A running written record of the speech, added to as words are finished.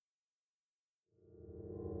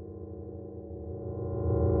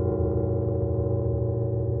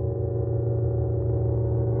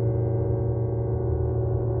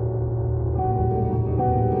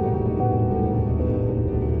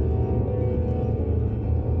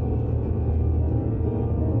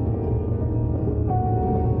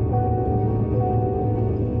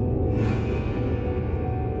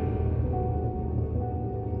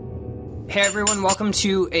Hey everyone, welcome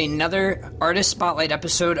to another Artist Spotlight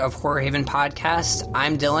episode of Horror Haven Podcast.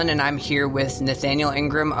 I'm Dylan and I'm here with Nathaniel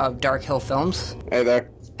Ingram of Dark Hill Films. Hey there.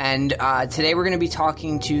 And today we're going to be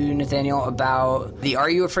talking to Nathaniel about the Are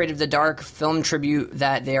You Afraid of the Dark film tribute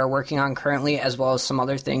that they are working on currently, as well as some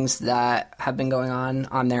other things that have been going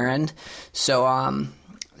on their end. So,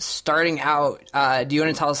 starting out, do you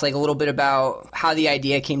want to tell us like a little bit about how the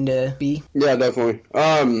idea came to be? Yeah, definitely.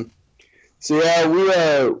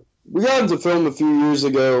 We got into film a few years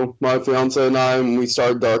ago, my fiance and I, and we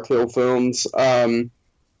started Dark Hill Films. For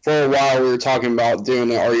a while, we were talking about doing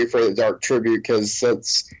an Are You Afraid of the Dark tribute, because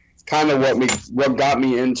that's kind of what got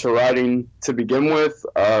me into writing to begin with.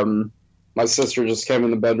 My sister just came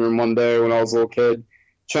in the bedroom one day when I was a little kid,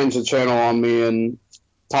 changed the channel on me, and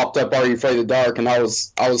popped up Are You Afraid of the Dark, and I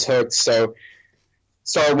was hooked. So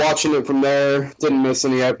started watching it from there, didn't miss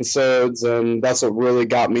any episodes, and that's what really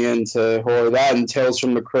got me into horror. That and Tales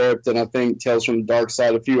from the Crypt, and I think Tales from the Dark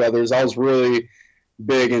Side, a few others. I was really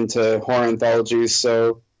big into horror anthologies,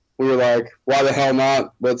 so we were like, why the hell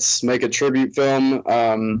not? Let's make a tribute film.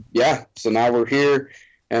 So now we're here,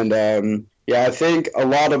 and I think a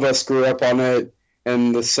lot of us grew up on it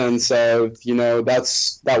in the sense of,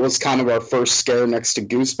 that was kind of our first scare next to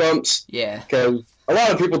Goosebumps. Yeah. Because a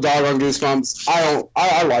lot of people dog on Goosebumps.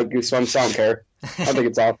 I like Goosebumps. I don't care. I think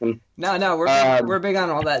it's awesome. No, we're big on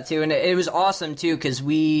all that too, and it was awesome too because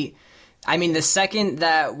the second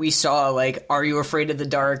that we saw like Are You Afraid of the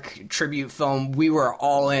Dark tribute film, we were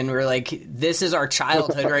all in. We were like, this is our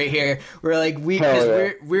childhood right here. We're like,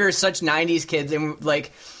 we're such '90s kids, and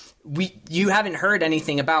like you haven't heard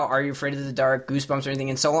anything about Are You Afraid of the Dark, Goosebumps, or anything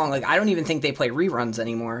in so long. Like I don't even think they play reruns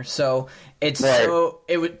anymore. So it's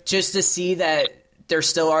it would just to see that there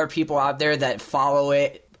still are people out there that follow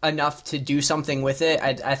it enough to do something with it.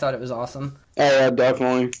 I thought it was awesome. Oh, yeah,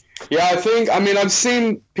 definitely. Yeah, I've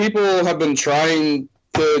seen people have been trying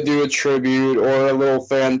to do a tribute or a little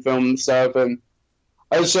fan film and stuff, and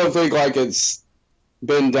I just don't think like it's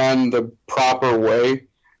been done the proper way.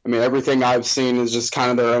 Everything I've seen is just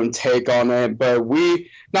kind of their own take on it, but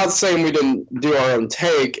not saying we didn't do our own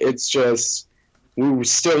take, it's just we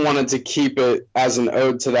still wanted to keep it as an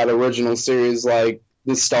ode to that original series, like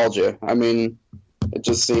nostalgia. It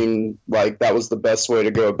just seemed like that was the best way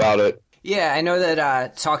to go about it. Yeah, I know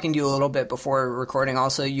that talking to you a little bit before recording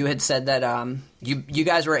also, you had said that you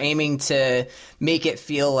guys were aiming to make it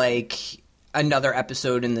feel like another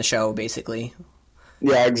episode in the show, basically.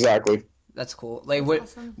 Yeah, exactly. That's cool. Like,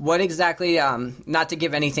 what exactly, not to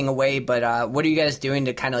give anything away, but what are you guys doing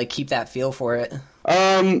to kind of like keep that feel for it?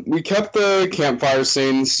 We kept the campfire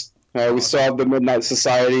scenes. We still have the Midnight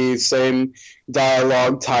Society, same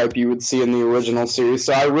dialogue type you would see in the original series.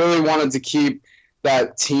 So I really wanted to keep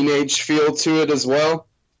that teenage feel to it as well.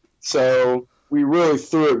 So we really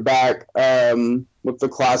threw it back with the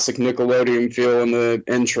classic Nickelodeon feel in the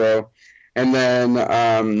intro. And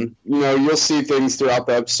then, you'll see things throughout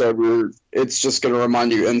the episode where it's just going to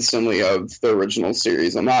remind you instantly of the original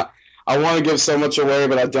series. I want to give so much away,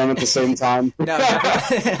 but I don't at the same time. No,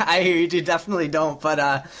 I hear you definitely don't.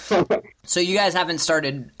 But so you guys haven't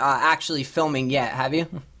started actually filming yet, have you?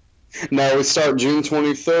 No, we start June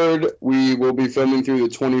 23rd. We will be filming through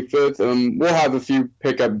the 25th, and we'll have a few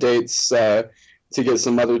pickup dates to get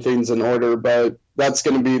some other things in order, but that's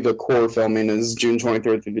going to be the core filming is June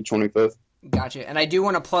 23rd through the 25th. Gotcha. And I do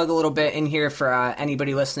want to plug a little bit in here for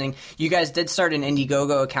anybody listening. You guys did start an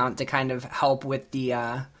Indiegogo account to kind of help with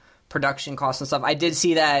the production costs and stuff. I did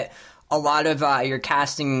see that a lot of your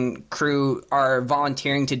casting crew are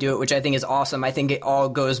volunteering to do it, which I think is awesome. I think it all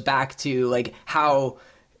goes back to like how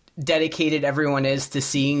dedicated everyone is to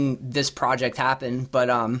seeing this project happen. But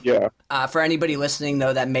for anybody listening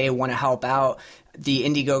though that may want to help out, the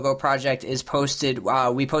Indiegogo project is posted.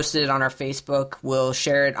 We posted it on our Facebook. We'll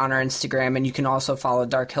share it on our Instagram, and you can also follow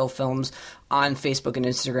Dark Hill Films on Facebook and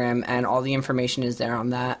Instagram, and all the information is there on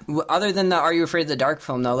that. Other than the Are You Afraid of the Dark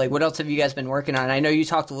film, though, like what else have you guys been working on? I know you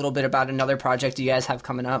talked a little bit about another project you guys have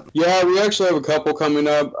coming up. Yeah, we actually have a couple coming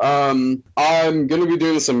up. I'm going to be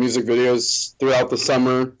doing some music videos throughout the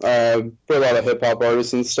summer for a lot of hip-hop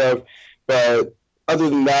artists and stuff. But other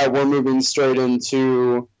than that, we're moving straight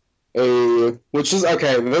into this is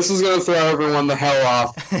going to throw everyone the hell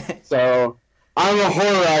off. So I'm a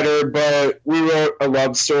horror writer, but we wrote a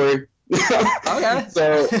love story. Okay.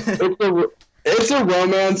 So it's a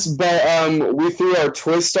romance, but we threw our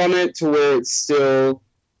twist on it to where it still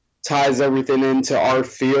ties everything into our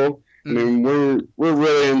feel. We're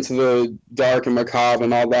really into the dark and macabre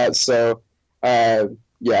and all that. So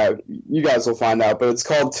you guys will find out. But it's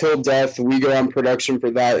called Till Death. We go on production for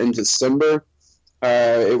that in December.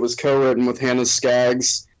 It was co-written with Hannah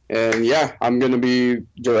Skaggs, And yeah, I'm going to be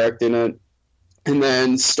directing it. And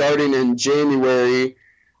then starting in January,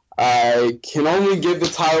 I can only give the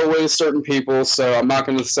title away to certain people, so I'm not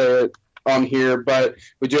going to say it on here, but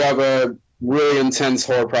we do have a really intense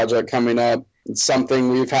horror project coming up. It's something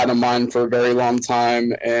we've had in mind for a very long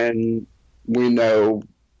time, and we know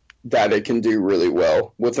that it can do really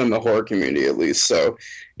well within the horror community, at least. So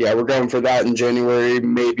yeah, we're going for that in January,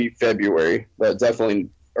 maybe February, but definitely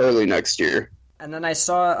early next year. And then I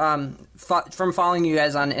saw, from following you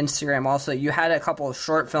guys on Instagram also, you had a couple of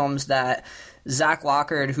short films that Zach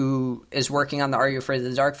Lockard, who is working on the Are You Afraid of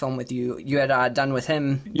the Dark film with you, you had done with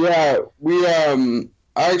him. Yeah,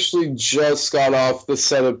 I actually just got off the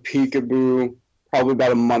set of Peekaboo probably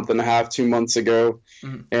about a month and a half, 2 months ago.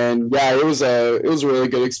 Mm-hmm. And yeah, it was a really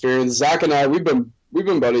good experience. Zach and I, we've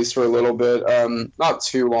been buddies for a little bit, not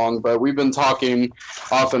too long, but we've been talking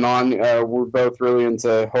off and on. We're both really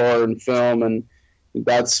into horror and film, and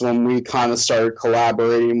that's when we kind of started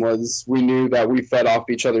collaborating. Was we knew that we fed off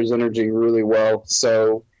each other's energy really well,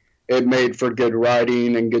 so it made for good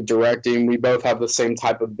writing and good directing. We both have the same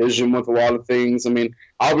type of vision with a lot of things. I mean,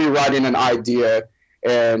 I'll be writing an idea,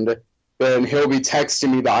 and then he'll be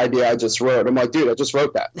texting me the idea I just wrote. I'm like, dude, I just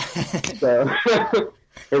wrote that. So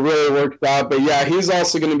it really worked out. But yeah, he's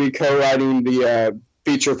also going to be co-writing the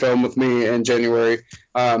feature film with me in January.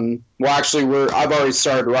 Well, actually, I've already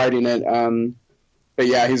started writing it. But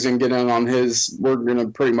yeah, he's going to get in on his. We're going to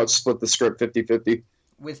pretty much split the script 50-50.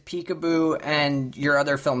 With Peekaboo and your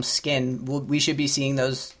other film, Skin, we should be seeing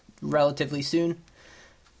those relatively soon?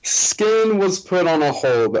 Skin was put on a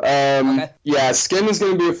hold. Okay. Yeah, Skin is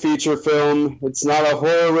going to be a feature film. It's not a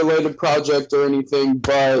horror-related project or anything,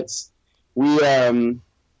 but we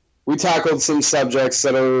tackled some subjects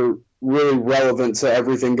that are really relevant to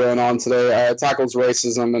everything going on today. It tackles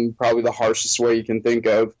racism in probably the harshest way you can think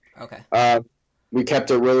of. Okay. We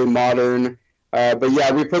kept it really modern. But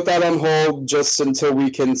yeah, we put that on hold just until we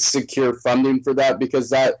can secure funding for that, because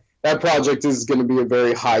that project is going to be a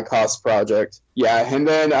very high-cost project. Yeah, and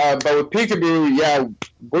then, but with Peekaboo, yeah,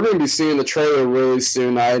 we're going to be seeing the trailer really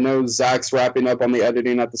soon. I know Zach's wrapping up on the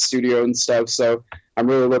editing at the studio and stuff, so I'm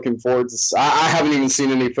really looking forward to I haven't even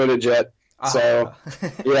seen any footage yet. So,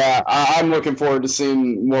 yeah, I'm looking forward to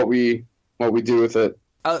seeing what we do with it.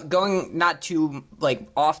 Going not too,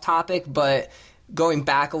 off topic, but going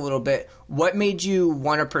back a little bit, what made you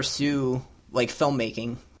want to pursue,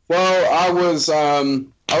 filmmaking? Well, I was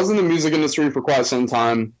in the music industry for quite some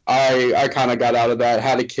time. I kind of got out of that,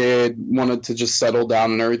 had a kid, wanted to just settle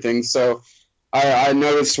down and everything. So I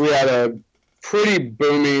noticed we had a pretty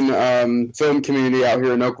booming film community out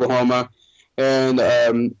here in Oklahoma. And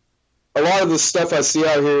a lot of the stuff I see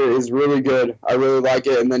out here is really good. I really like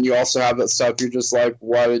it. And then you also have that stuff you're just like,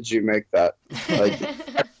 why did you make that?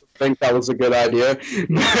 I think that was a good idea.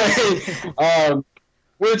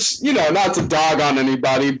 Which, not to dog on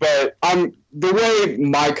anybody, but the way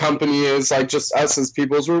my company is, just us as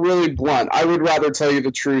people, is we're really blunt. I would rather tell you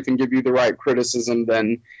the truth and give you the right criticism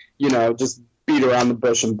than, just beat around the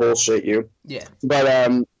bush and bullshit you. Yeah. But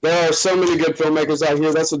there are so many good filmmakers out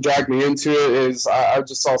here. That's what dragged me into it, is I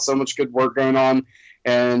just saw so much good work going on.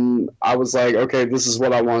 And I was like, okay, this is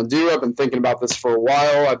what I want to do. I've been thinking about this for a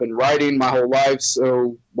while. I've been writing my whole life,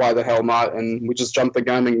 so why the hell not? And we just jumped the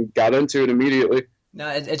gun and got into it immediately. No,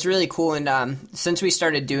 it's really cool, and since we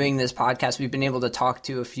started doing this podcast, we've been able to talk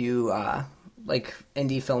to a few indie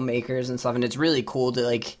filmmakers and stuff, and it's really cool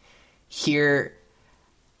to hear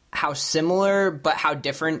how similar but how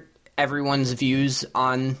different everyone's views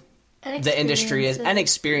on the industry is and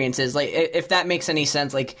experiences. If that makes any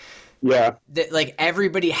sense, yeah,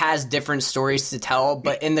 everybody has different stories to tell,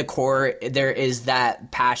 but in the core there is that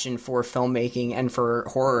passion for filmmaking and for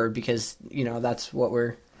horror, because that's what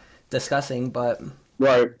we're discussing. But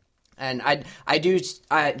right. And I do,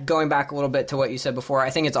 going back a little bit to what you said before, I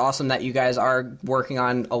think it's awesome that you guys are working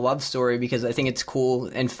on a love story, because I think it's cool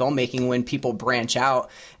in filmmaking when people branch out,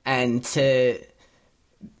 and to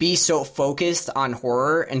be so focused on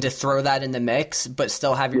horror and to throw that in the mix but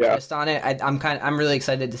still have your twist on it. I'm really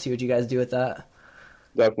excited to see what you guys do with that.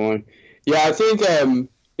 Definitely. Yeah, I think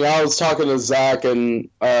I was talking to Zach and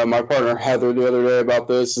my partner Heather the other day about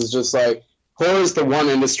this. Is just horror is the one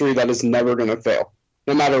industry that is never going to fail.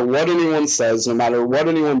 No matter what anyone says, no matter what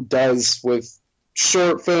anyone does with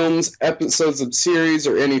short films, episodes of series,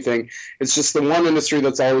 or anything, it's just the one industry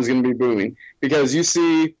that's always going to be booming. Because you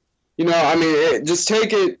see, just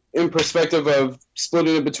take it in perspective of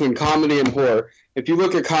splitting it between comedy and horror. If you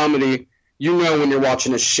look at comedy, when you're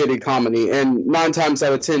watching a shitty comedy, and 9 times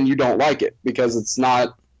out of 10 you don't like it because it's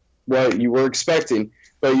not what you were expecting.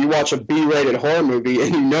 But you watch a B-rated horror movie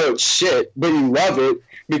and you know it's shit, but you love it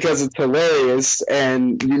because it's hilarious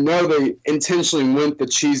and you know they intentionally went the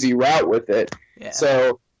cheesy route with it. Yeah.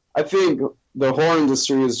 So I think the horror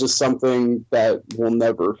industry is just something that will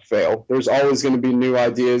never fail. There's always going to be new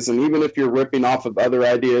ideas, and even if you're ripping off of other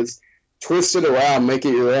ideas, twist it around, make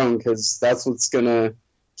it your own, because that's what's going to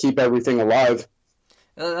keep everything alive.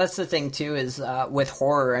 That's the thing, too, is with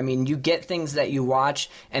horror, I mean, you get things that you watch,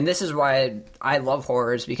 and this is why I love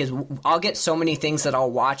horrors, because I'll get so many things that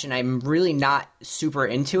I'll watch, and I'm really not super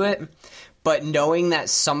into it, but knowing that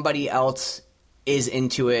somebody else is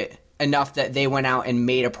into it enough that they went out and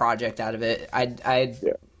made a project out of it,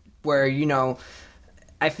 where, you know,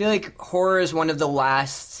 I feel like horror is one of the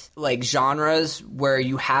last, like, genres where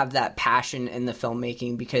you have that passion in the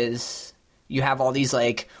filmmaking, because you have all these,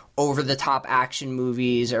 like, over-the-top action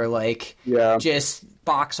movies or, like, just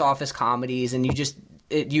box office comedies, and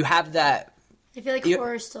you have that. I feel like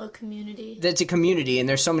horror is still a community. That's a community, and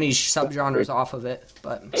there's so many subgenres off of it.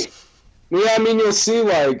 But yeah, I mean, you'll see,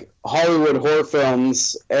 like, Hollywood horror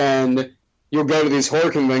films, and you'll go to these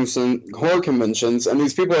horror conventions, and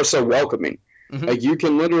these people are so welcoming. Mm-hmm. Like, you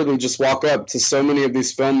can literally just walk up to so many of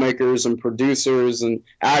these filmmakers and producers and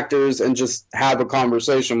actors and just have a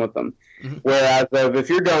conversation with them. Mm-hmm. Whereas if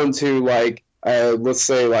you're going to, like, let's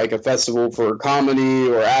say, like, a festival for comedy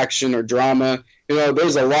or action or drama, you know,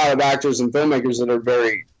 there's a lot of actors and filmmakers that are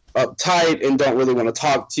very uptight and don't really want to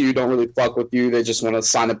talk to you, don't really fuck with you. They just want to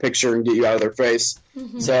sign a picture and get you out of their face.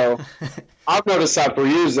 Mm-hmm. So I've noticed that for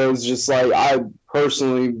years. It was just like, I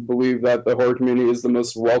personally believe that the horror community is the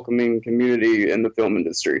most welcoming community in the film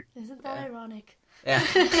industry. Isn't that ironic? Yeah.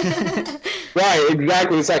 Right,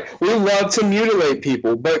 exactly. It's like, we love to mutilate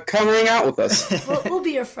people, but come hang out with us. We'll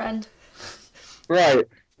be your friend. Right.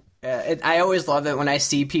 Yeah, I always love it when I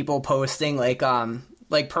see people posting, like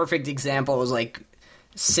perfect example was, like,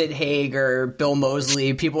 Sid Haig or Bill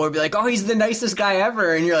Moseley. People would be like, oh, he's the nicest guy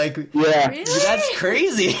ever. And you're like, yeah, really? That's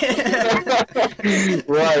crazy.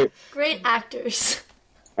 Right. Great actors.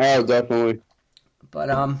 Oh, definitely. But,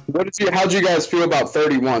 how'd you guys feel about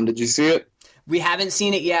 31? Did you see it? We haven't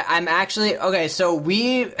seen it yet. I'm actually, okay, so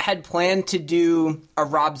we had planned to do a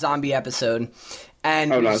Rob Zombie episode.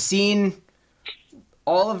 And we've seen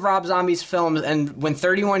all of Rob Zombie's films, and when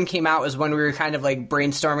 31 came out was when we were kind of, like,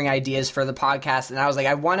 brainstorming ideas for the podcast, and I was like,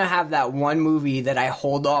 I want to have that one movie that I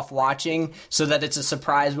hold off watching so that it's a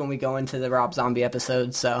surprise when we go into the Rob Zombie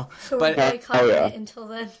episode, So we're really confident until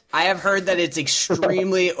then. I have heard that it's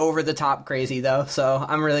extremely over-the-top crazy, though, so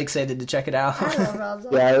I'm really excited to check it out. I love Rob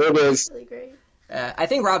Zombie. Yeah, it is. It's really great. I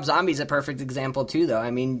think Rob Zombie's a perfect example, too, though. I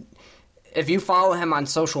mean, if you follow him on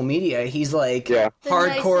social media, he's like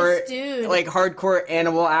hardcore, like hardcore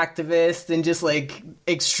animal activist and just like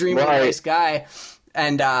extremely nice guy.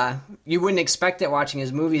 And you wouldn't expect it watching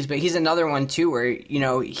his movies, but he's another one too, where, you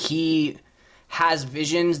know, he has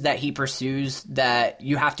visions that he pursues that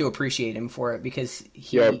you have to appreciate him for it, because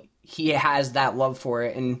he has that love for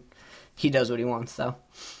it and he does what he wants. So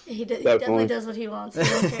he definitely does what he wants. He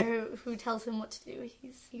don't care who tells him what to do.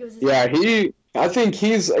 He goes. I think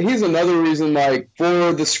he's another reason, like,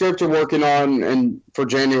 for the script we're working on and for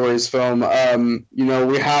January's film, you know,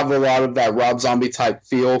 we have a lot of that Rob Zombie type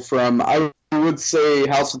feel from, I would say,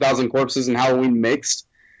 House of a Thousand Corpses and Halloween mixed.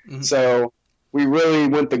 Mm-hmm. So we really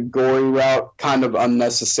went the gory route, kind of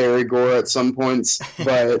unnecessary gore at some points,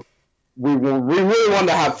 but we really wanted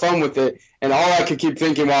to have fun with it. And all I could keep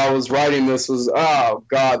thinking while I was writing this was, oh,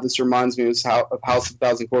 God, this reminds me of House of a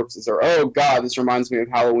Thousand Corpses, or, oh, God, this reminds me of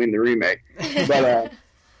Halloween the remake. But and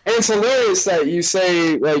it's hilarious that you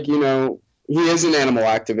say, like, you know, he is an animal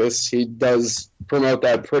activist. He does promote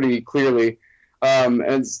that pretty clearly. And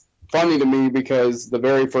it's funny to me because the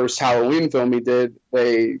very first Halloween film he did,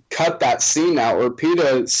 they cut that scene out, or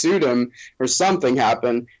PETA sued him or something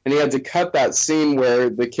happened, and he had to cut that scene where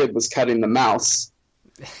the kid was cutting the mouse.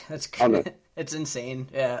 That's good. It's insane.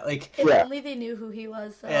 Yeah, like if only they knew who he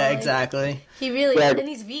was. Though. Yeah, like, exactly. He really and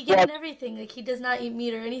he's vegan and everything. Like, he does not eat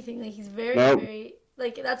meat or anything. Like, he's very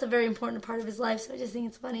like, that's a very important part of his life. So I just think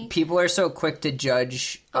it's funny. People are so quick to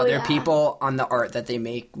judge other people on the art that they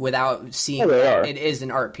make without seeing that it is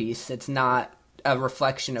an art piece. It's not a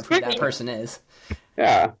reflection of who that person is.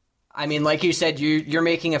 Yeah. I mean, like you said, you're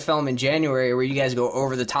making a film in January where you guys go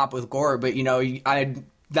over the top with gore, but, you know, I'm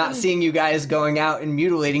not seeing you guys going out and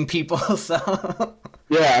mutilating people, so...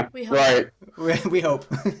 Yeah, we hope. Right. We hope.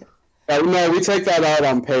 No, we take that out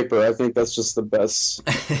on paper. I think that's just the best.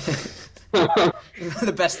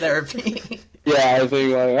 The best therapy. Yeah, I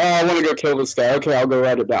think, like, I want to go kill this guy. Okay, I'll go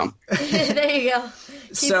write it down. There you go.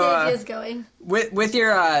 Keep the ideas going. With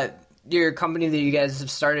your your company that you guys have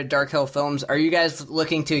started, Dark Hill Films, are you guys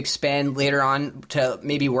looking to expand later on to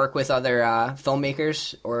maybe work with other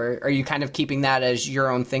filmmakers, or are you kind of keeping that as your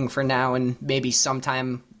own thing for now and maybe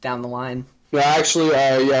sometime down the line? Yeah, actually,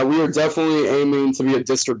 we are definitely aiming to be a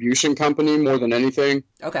distribution company more than anything.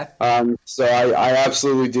 Okay. So I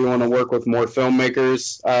absolutely do want to work with more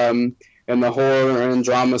filmmakers in the horror and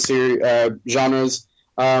drama genres.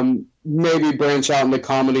 Maybe branch out into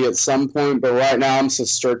comedy at some point, but right now I'm so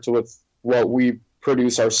strict with what we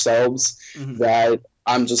produce ourselves that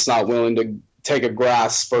I'm just not willing to take a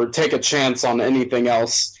grasp or take a chance on anything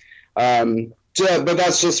else. But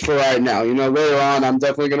that's just for right now. Later on, I'm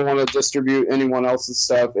definitely going to want to distribute anyone else's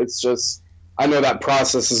stuff. It's just, I know that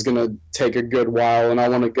process is going to take a good while, and I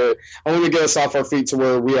want to get us off our feet to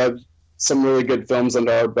where we have some really good films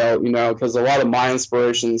under our belt, because a lot of my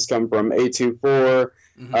inspirations come from A24,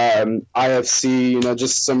 IFC,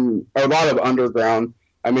 just a lot of underground.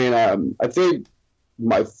 I mean, I think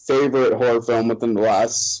my favorite horror film within the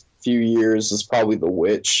last few years is probably The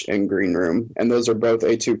Witch and Green Room, and those are both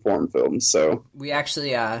A24 films. So we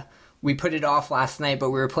actually we put it off last night,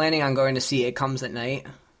 but we were planning on going to see It Comes at Night.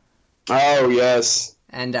 Oh yes,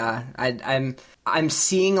 and I'm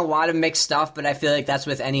seeing a lot of mixed stuff, but I feel like that's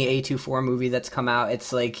with any A24 movie that's come out.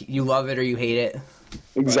 It's like you love it or you hate it.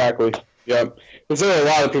 Exactly. Yep. There are a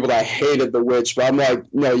lot of people that hated The Witch, but I'm like,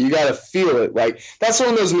 no, you got to feel it. Like, that's one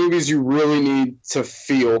of those movies you really need to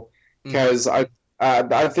feel, because I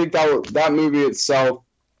think that movie itself,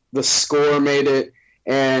 the score made it,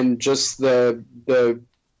 and just the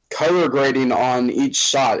color grading on each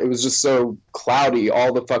shot, it was just so cloudy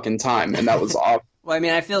all the fucking time, and that was awful. Well, I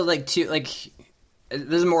mean, I feel like too, like, this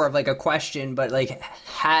is more of like a question, but like,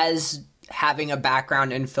 has having a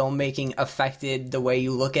background in filmmaking affected the way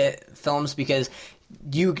you look at films? Because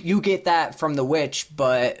you get that from The Witch,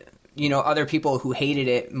 but other people who hated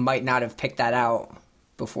it might not have picked that out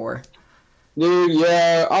before. Dude,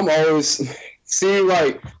 yeah, I'm always see,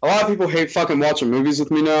 like, a lot of people hate fucking watching movies with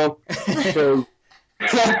me now. So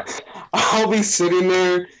I'll be sitting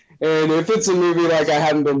there, and if it's a movie like I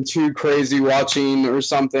haven't been too crazy watching or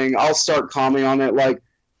something, I'll start commenting on it like,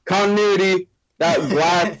 continuity, that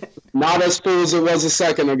black, not as full as it was a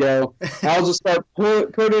second ago. And I'll just start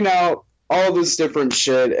putting out all this different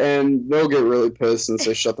shit, and they'll get really pissed and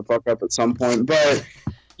say shut the fuck up at some point. But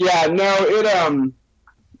yeah, no,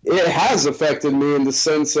 it has affected me in the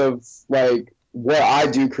sense of like what I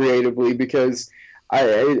do creatively, because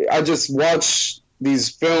I just watch these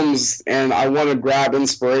films and I want to grab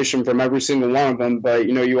inspiration from every single one of them, but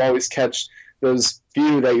you always catch those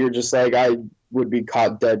few that you're just like, I would be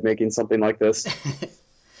caught dead making something like this.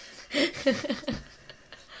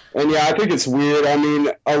 And yeah, I think it's weird. I mean,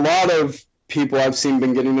 a lot of people I've seen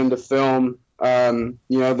been getting into film, they're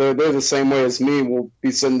the same way as me. We'll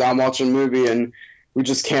be sitting down watching a movie and we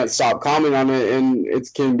just can't stop commenting on it, and it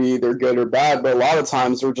can be either good or bad. But a lot of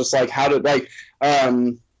times we're just like,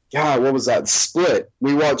 what was that? Split.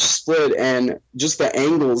 We watched Split, and just the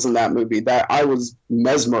angles in that movie, that I was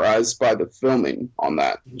mesmerized by the filming on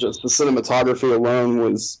that. Just the cinematography alone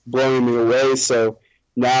was blowing me away. So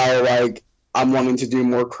now, like, I'm wanting to do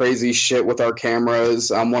more crazy shit with our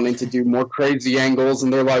cameras. I'm wanting to do more crazy angles,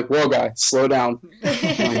 and they're like, whoa, guy, slow down.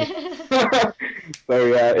 So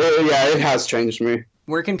yeah, it has changed me.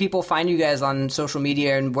 Where can people find you guys on social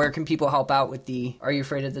media, and where can people help out with the Are You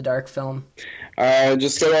Afraid of the Dark film?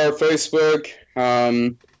 Just go to our Facebook,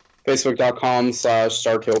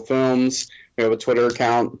 facebook.com/DarkHillFilms. We have a Twitter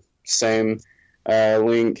account, same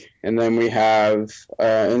link. And then we have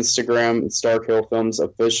Instagram, it's Dark Hill Films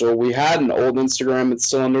Official. We had an old Instagram, it's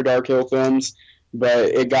still under Dark Hill Films, but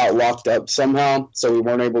it got locked up somehow, so we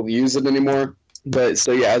weren't able to use it anymore. But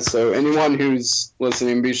so anyone who's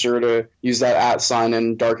listening, be sure to use that @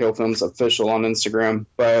 and Dark Hill Films Official on Instagram.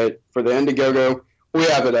 But for the Indiegogo, we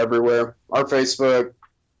have it everywhere. Our Facebook,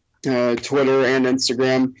 Twitter, and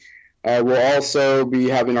Instagram. We'll also be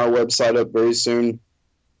having our website up very soon.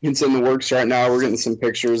 It's in the works right now. We're getting some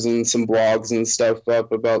pictures and some blogs and stuff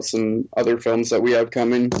up about some other films that we have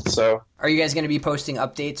coming. So, are you guys going to be posting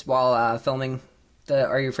updates while filming the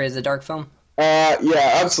Are You Afraid of the Dark film?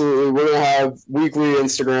 Yeah, absolutely. We're going to have weekly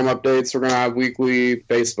Instagram updates. We're going to have weekly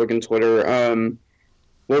Facebook and Twitter.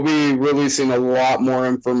 We'll be releasing a lot more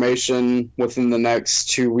information within the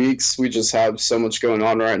next 2 weeks. We just have so much going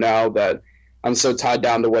on right now that I'm so tied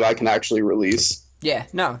down to what I can actually release. Yeah,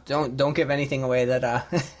 no, don't give anything away that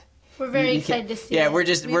we're very excited to see. Yeah, it. we're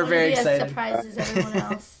very excited. As surprised as everyone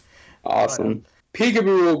else. Awesome.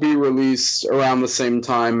 Peekaboo will be released around the same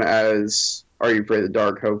time as Are You Afraid of the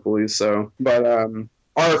Dark, hopefully. So, but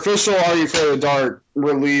Our official Are You Afraid of the Dark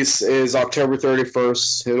release is October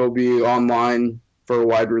 31st. It'll be online for a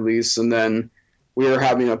wide release. And then we are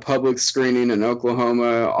having a public screening in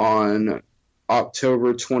Oklahoma on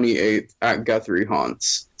October 28th at Guthrie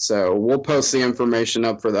Haunts. So we'll post the information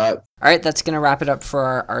up for that. All right, that's going to wrap it up for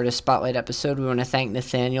our Artist Spotlight episode. We want to thank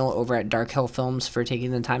Nathaniel over at Dark Hill Films for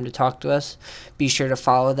taking the time to talk to us. Be sure to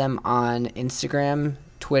follow them on Instagram,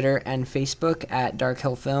 Twitter, and Facebook at Dark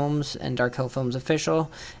Hill Films and Dark Hill Films Official.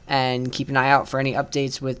 And keep an eye out for any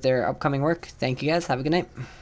updates with their upcoming work. Thank you guys. Have a good night.